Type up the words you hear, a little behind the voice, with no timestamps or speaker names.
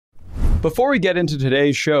Before we get into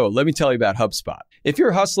today's show, let me tell you about HubSpot. If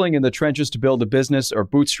you're hustling in the trenches to build a business or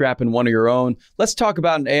bootstrapping one of your own, let's talk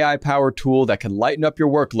about an AI-powered tool that can lighten up your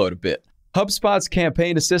workload a bit. HubSpot's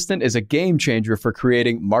Campaign Assistant is a game changer for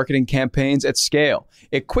creating marketing campaigns at scale.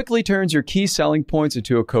 It quickly turns your key selling points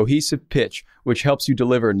into a cohesive pitch, which helps you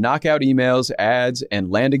deliver knockout emails, ads,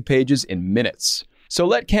 and landing pages in minutes. So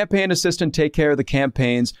let Campaign Assistant take care of the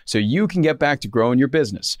campaigns so you can get back to growing your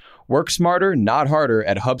business. Work smarter, not harder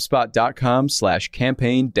at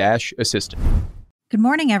HubSpot.com/campaign-assistant. Good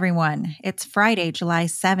morning, everyone. It's Friday, July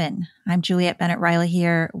 7. I'm Juliet Bennett Rylah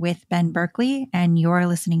here with Ben Berkley, and you're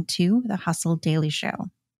listening to The Hustle Daily Show.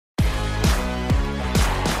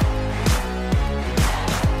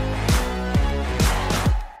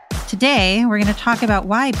 Today, we're going to talk about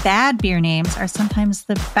why bad beer names are sometimes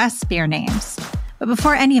the best beer names. But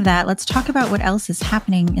before any of that, let's talk about what else is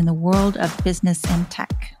happening in the world of business and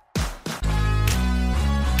tech.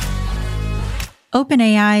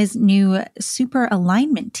 OpenAI's new super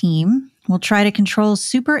alignment team will try to control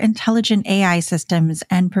super intelligent AI systems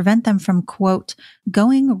and prevent them from, quote,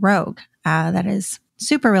 going rogue. That is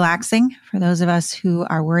super relaxing for those of us who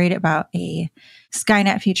are worried about a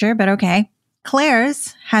Skynet future, but okay.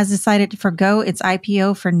 Claire's has decided to forgo its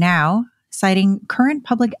IPO for now, citing current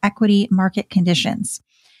public equity market conditions.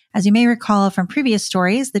 As you may recall from previous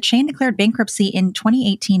stories, the chain declared bankruptcy in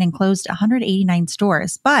 2018 and closed 189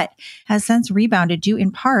 stores, but has since rebounded due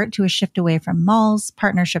in part to a shift away from malls,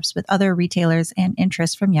 partnerships with other retailers, and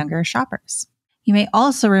interest from younger shoppers. You may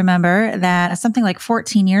also remember that something like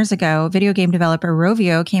 14 years ago, video game developer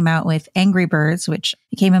Rovio came out with Angry Birds, which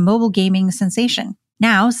became a mobile gaming sensation.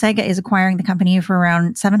 Now, Sega is acquiring the company for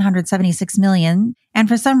around $776 million. And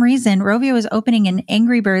for some reason, Rovio is opening an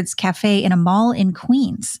Angry Birds cafe in a mall in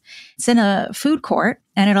Queens. It's in a food court,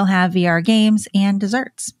 and it'll have VR games and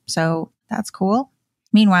desserts. So that's cool.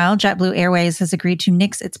 Meanwhile, JetBlue Airways has agreed to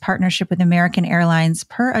nix its partnership with American Airlines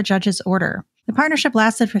per a judge's order. The partnership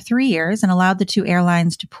lasted for 3 years and allowed the two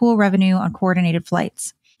airlines to pool revenue on coordinated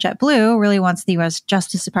flights. JetBlue really wants the U.S.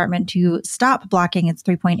 Justice Department to stop blocking its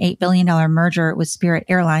 $3.8 billion merger with Spirit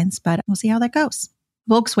Airlines, but we'll see how that goes.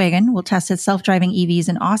 Volkswagen will test its self-driving EVs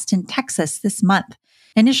in Austin, Texas this month.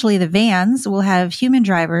 Initially, the vans will have human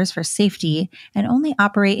drivers for safety and only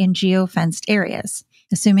operate in geo-fenced areas.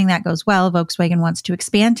 Assuming that goes well, Volkswagen wants to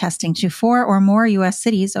expand testing to 4 or more U.S.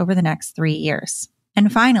 cities over the next 3 years. And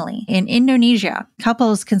finally, in Indonesia,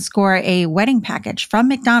 couples can score a wedding package from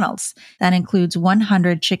McDonald's that includes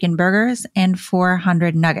 100 chicken burgers and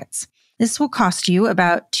 400 nuggets. This will cost you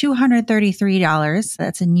about $233,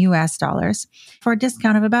 that's in US dollars, for a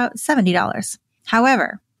discount of about $70.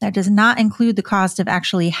 However, that does not include the cost of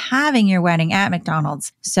actually having your wedding at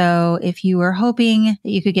McDonald's. So if you were hoping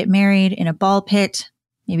that you could get married in a ball pit,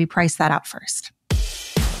 maybe price that out first.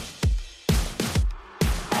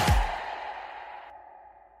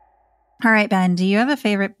 All right, Ben, do you have a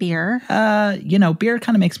favorite beer? Beer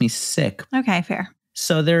kind of makes me sick. Okay, fair.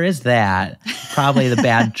 So there is that. Probably the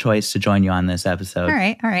bad choice to join you on this episode. All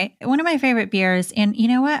right. One of my favorite beers, and you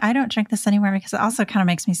know what? I don't drink this anymore because it also kind of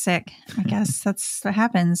makes me sick. I guess that's what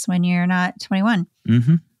happens when you're not 21.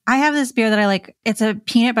 Mm-hmm. I have this beer that I like. It's a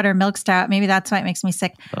peanut butter milk stout. Maybe that's why it makes me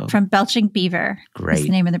sick. Oh. From Belching Beaver. Great. Is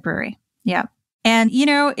the name of the brewery. Yeah. And,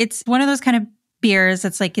 it's one of those kind of beers.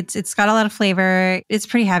 It's like, it's got a lot of flavor. It's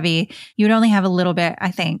pretty heavy. You would only have a little bit, I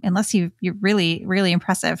think, unless you're really, really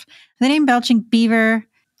impressive. The name Belching Beaver,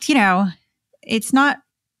 it's not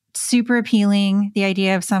super appealing. The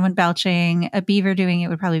idea of someone belching, a beaver doing it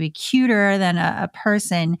would probably be cuter than a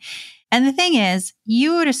person. And the thing is,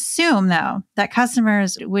 you would assume, though, that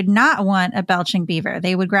customers would not want a belching beaver.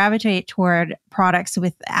 They would gravitate toward products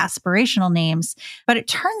with aspirational names. But it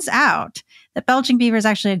turns out that Belching Beaver is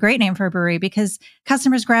actually a great name for a brewery because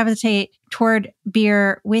customers gravitate toward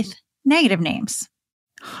beer with negative names.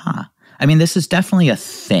 Huh. I mean, this is definitely a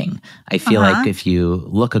thing. I feel like if you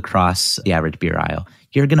look across the average beer aisle,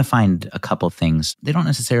 you're going to find a couple things. They don't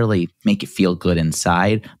necessarily make you feel good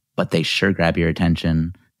inside, but they sure grab your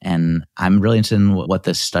attention. And I'm really interested in what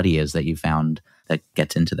this study is that you found that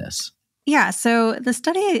gets into this. Yeah, so the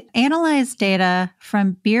study analyzed data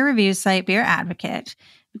from beer review site Beer Advocate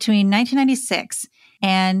between 1996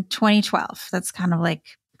 and 2012. That's kind of like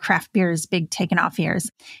craft beer's big taken off years,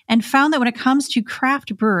 and found that when it comes to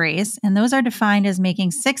craft breweries, and those are defined as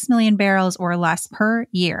making 6 million barrels or less per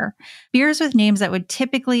year, beers with names that would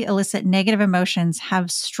typically elicit negative emotions have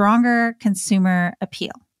stronger consumer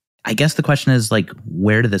appeal. I guess the question is,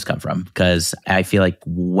 where did this come from? Because I feel like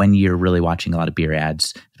when you're really watching a lot of beer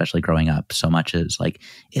ads, especially growing up, so much is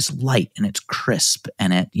it's light and it's crisp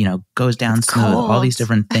and it, goes down it's smooth, cold. all these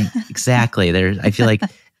different things. Exactly. I feel like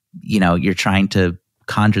you're trying to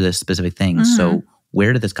conjure this specific thing. So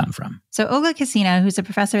where did this come from? So Olga Cassina, who's a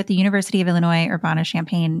professor at the University of Illinois,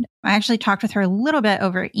 Urbana-Champaign, I actually talked with her a little bit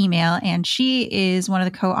over email, and she is one of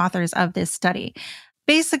the co-authors of this study.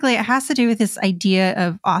 Basically, it has to do with this idea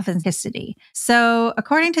of authenticity. So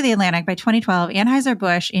according to The Atlantic, by 2012,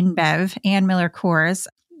 Anheuser-Busch, InBev, and Miller Coors,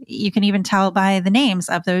 you can even tell by the names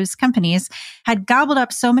of those companies, had gobbled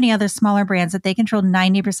up so many other smaller brands that they controlled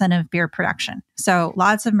 90% of beer production. So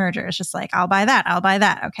lots of mergers, just like, I'll buy that, I'll buy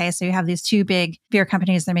that. Okay, so you have these two big beer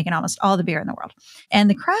companies, they're making almost all the beer in the world. And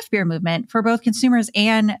the craft beer movement for both consumers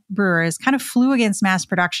and brewers kind of flew against mass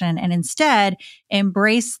production and instead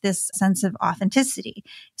embraced this sense of authenticity.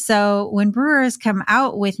 So when brewers come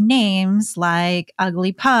out with names like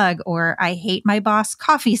Ugly Pug or I Hate My Boss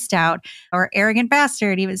Coffee Stout or Arrogant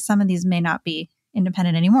Bastard, even some of these may not be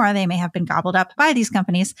independent anymore. They may have been gobbled up by these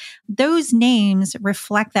companies. Those names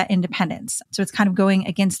reflect that independence. So it's kind of going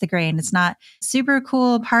against the grain. It's not super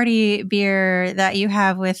cool party beer that you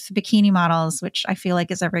have with bikini models, which I feel like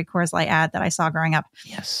is every Coors Light ad that I saw growing up.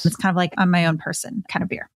 Yes. It's kind of like I'm my own person kind of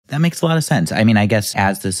beer. That makes a lot of sense. I mean, I guess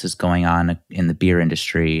as this is going on in the beer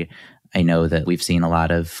industry, I know that we've seen a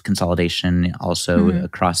lot of consolidation also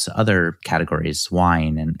across other categories,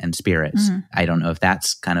 wine and spirits. I don't know if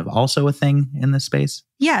that's kind of also a thing in this space.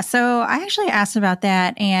 Yeah, so I actually asked about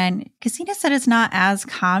that, and Cassina said it's not as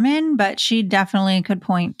common, but she definitely could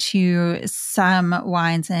point to some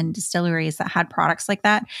wines and distilleries that had products like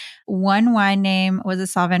that. One wine name was a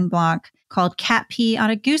Sauvignon Blanc called Cat Pee on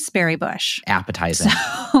a Gooseberry Bush. Appetizing.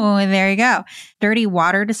 So there you go. Dirty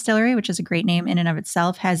Water Distillery, which is a great name in and of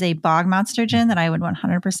itself, has a Bog Monster gin that I would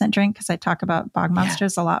 100% drink because I talk about Bog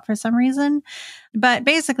Monsters a lot for some reason. But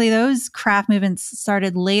basically, those craft movements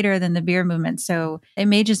started later than the beer movement. So it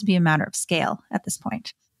may just be a matter of scale at this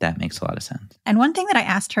point. That makes a lot of sense. And one thing that I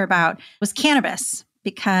asked her about was cannabis,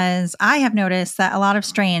 because I have noticed that a lot of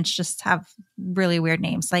strains just have really weird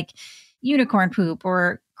names like unicorn poop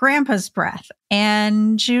or grandpa's breath.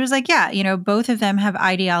 And she was like, yeah, both of them have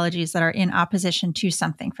ideologies that are in opposition to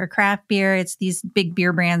something. For craft beer, it's these big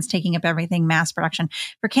beer brands taking up everything, mass production.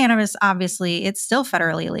 For cannabis, obviously, it's still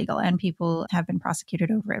federally illegal and people have been prosecuted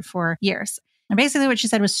over it for years. And basically what she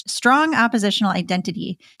said was strong oppositional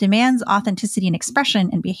identity demands authenticity in expression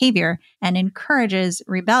and behavior and encourages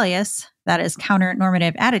rebellious, that is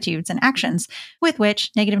counter-normative attitudes and actions with which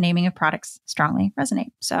negative naming of products strongly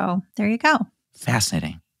resonate. So there you go.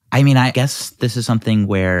 Fascinating. I mean, I guess this is something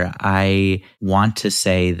where I want to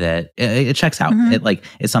say that it checks out.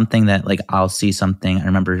 It's something that I'll see something. I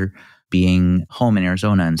remember being home in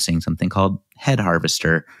Arizona and seeing something called Head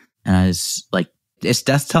Harvester. And I was like,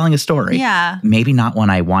 that's telling a story. Yeah. Maybe not one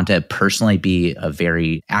I want to personally be a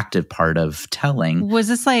very active part of telling. Was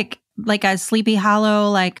this like a Sleepy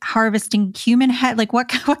Hollow, harvesting human head? What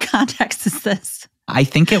context is this? I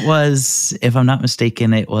think it was, if I'm not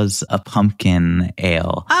mistaken, it was a pumpkin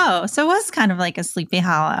ale. Oh, so it was kind of like a Sleepy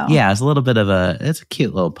Hollow. Yeah, it's a little bit of it's a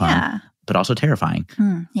cute little pun, but also terrifying.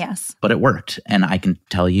 Yes. But it worked. And I can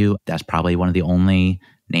tell you that's probably one of the only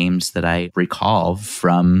names that I recall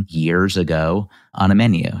from years ago on a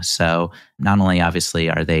menu. So not only obviously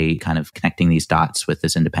are they kind of connecting these dots with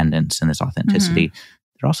this independence and this authenticity,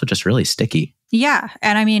 they're also just really sticky. Yeah.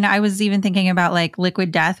 And I mean, I was even thinking about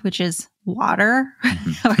Liquid Death, which is water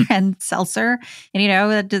and seltzer.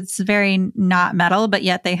 And, it's very not metal, but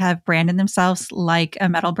yet they have branded themselves like a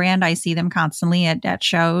metal brand. I see them constantly at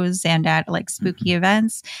shows and at spooky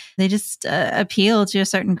events. They just appeal to a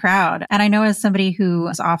certain crowd. And I know as somebody who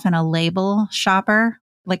is often a label shopper,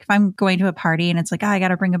 if I'm going to a party and it's I got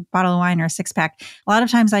to bring a bottle of wine or a 6-pack, a lot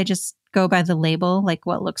of times I just go by the label,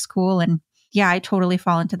 what looks cool. And yeah, I totally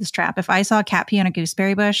fall into this trap. If I saw a cat pee on a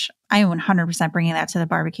gooseberry bush, I am 100% bringing that to the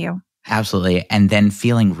barbecue. Absolutely. And then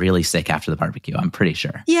feeling really sick after the barbecue, I'm pretty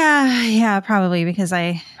sure. Yeah, probably because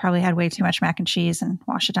I probably had way too much mac and cheese and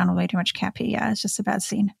washed it down with way too much cat pee. Yeah, it's just a bad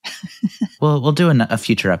scene. Well, we'll do a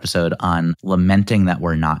future episode on lamenting that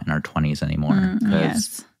we're not in our 20s anymore.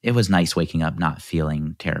 Yes. It was nice waking up not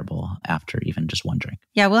feeling terrible after even just one drink.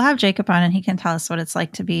 Yeah, we'll have Jacob on and he can tell us what it's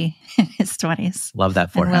like to be in his 20s. Love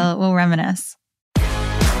that for him. We'll reminisce.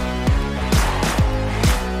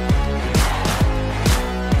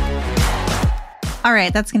 All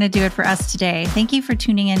right, that's going to do it for us today. Thank you for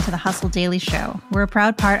tuning in to the Hustle Daily Show. We're a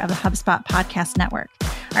proud part of the HubSpot podcast network.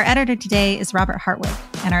 Our editor today is Robert Hartwig,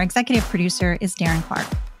 and our executive producer is Darren Clarke.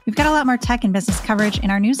 We've got a lot more tech and business coverage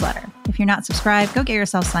in our newsletter. If you're not subscribed, go get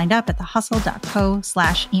yourself signed up at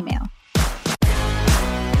thehustle.co/email.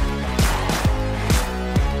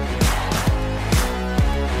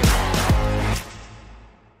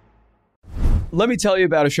 Let me tell you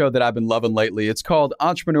about a show that I've been loving lately. It's called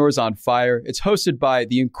Entrepreneurs on Fire. It's hosted by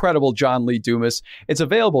the incredible John Lee Dumas. It's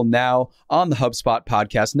available now on the HubSpot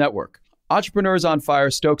podcast network. Entrepreneurs on Fire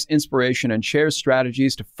stokes inspiration and shares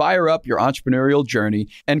strategies to fire up your entrepreneurial journey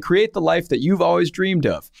and create the life that you've always dreamed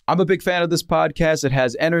of. I'm a big fan of this podcast. It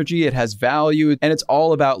has energy, it has value, and it's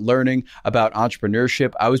all about learning about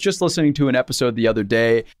entrepreneurship. I was just listening to an episode the other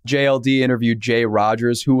day. JLD interviewed Jay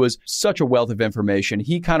Rogers, who was such a wealth of information.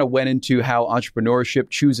 He kind of went into how entrepreneurship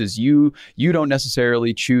chooses you. You don't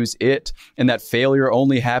necessarily choose it, and that failure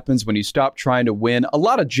only happens when you stop trying to win. A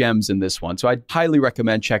lot of gems in this one. So I highly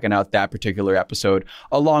recommend checking out that particular episode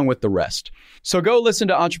along with the rest. So go listen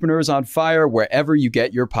to Entrepreneurs on Fire wherever you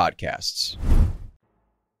get your podcasts.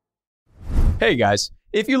 Hey guys,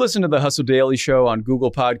 if you listen to the Hustle Daily Show on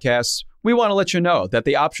Google Podcasts, we want to let you know that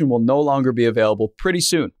the option will no longer be available pretty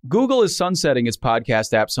soon. Google is sunsetting its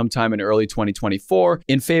podcast app sometime in early 2024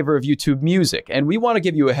 in favor of YouTube Music, and we want to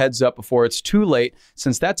give you a heads up before it's too late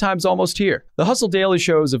since that time's almost here. The Hustle Daily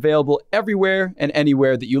Show is available everywhere and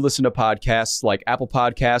anywhere that you listen to podcasts like Apple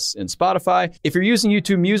Podcasts and Spotify. If you're using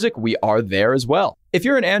YouTube Music, we are there as well. If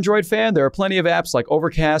you're an Android fan, there are plenty of apps like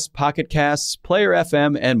Overcast, Pocket Casts, Player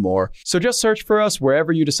FM, and more. So just search for us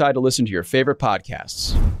wherever you decide to listen to your favorite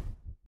podcasts.